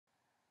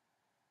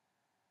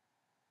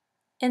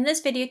In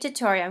this video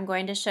tutorial, I'm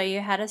going to show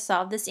you how to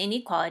solve this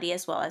inequality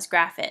as well as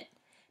graph it.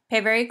 Pay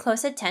very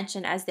close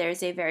attention as there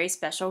is a very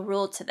special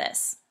rule to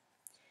this.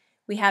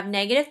 We have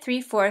negative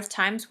 3/4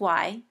 times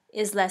y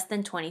is less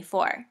than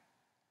 24.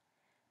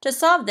 To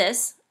solve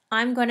this,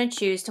 I'm going to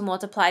choose to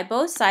multiply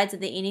both sides of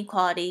the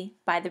inequality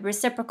by the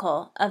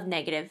reciprocal of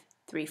negative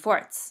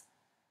 3/4.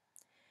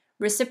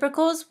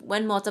 Reciprocals,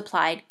 when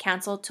multiplied,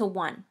 cancel to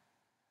 1.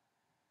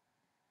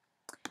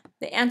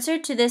 The answer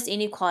to this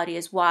inequality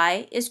is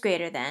y is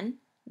greater than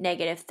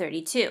negative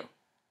 32.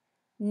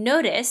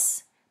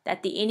 Notice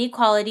that the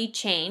inequality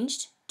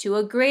changed to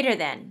a greater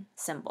than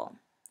symbol.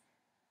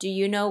 Do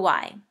you know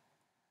why?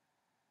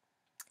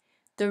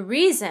 The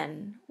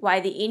reason why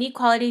the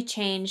inequality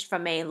changed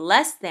from a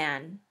less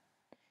than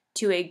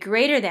to a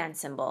greater than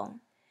symbol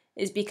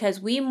is because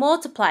we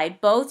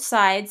multiplied both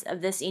sides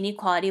of this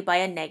inequality by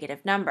a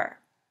negative number.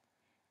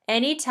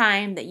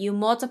 Anytime that you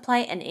multiply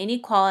an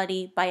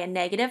inequality by a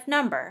negative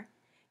number,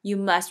 you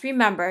must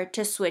remember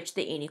to switch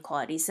the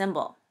inequality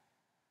symbol.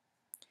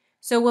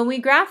 So when we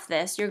graph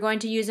this, you're going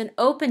to use an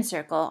open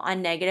circle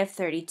on negative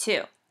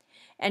 32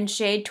 and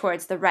shade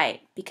towards the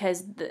right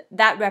because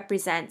that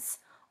represents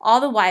all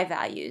the y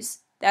values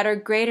that are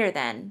greater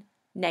than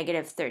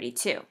negative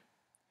 32.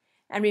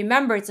 And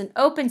remember, it's an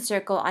open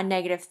circle on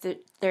negative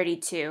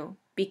 32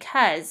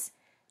 because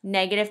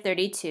negative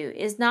 32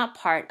 is not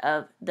part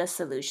of the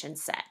solution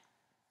set.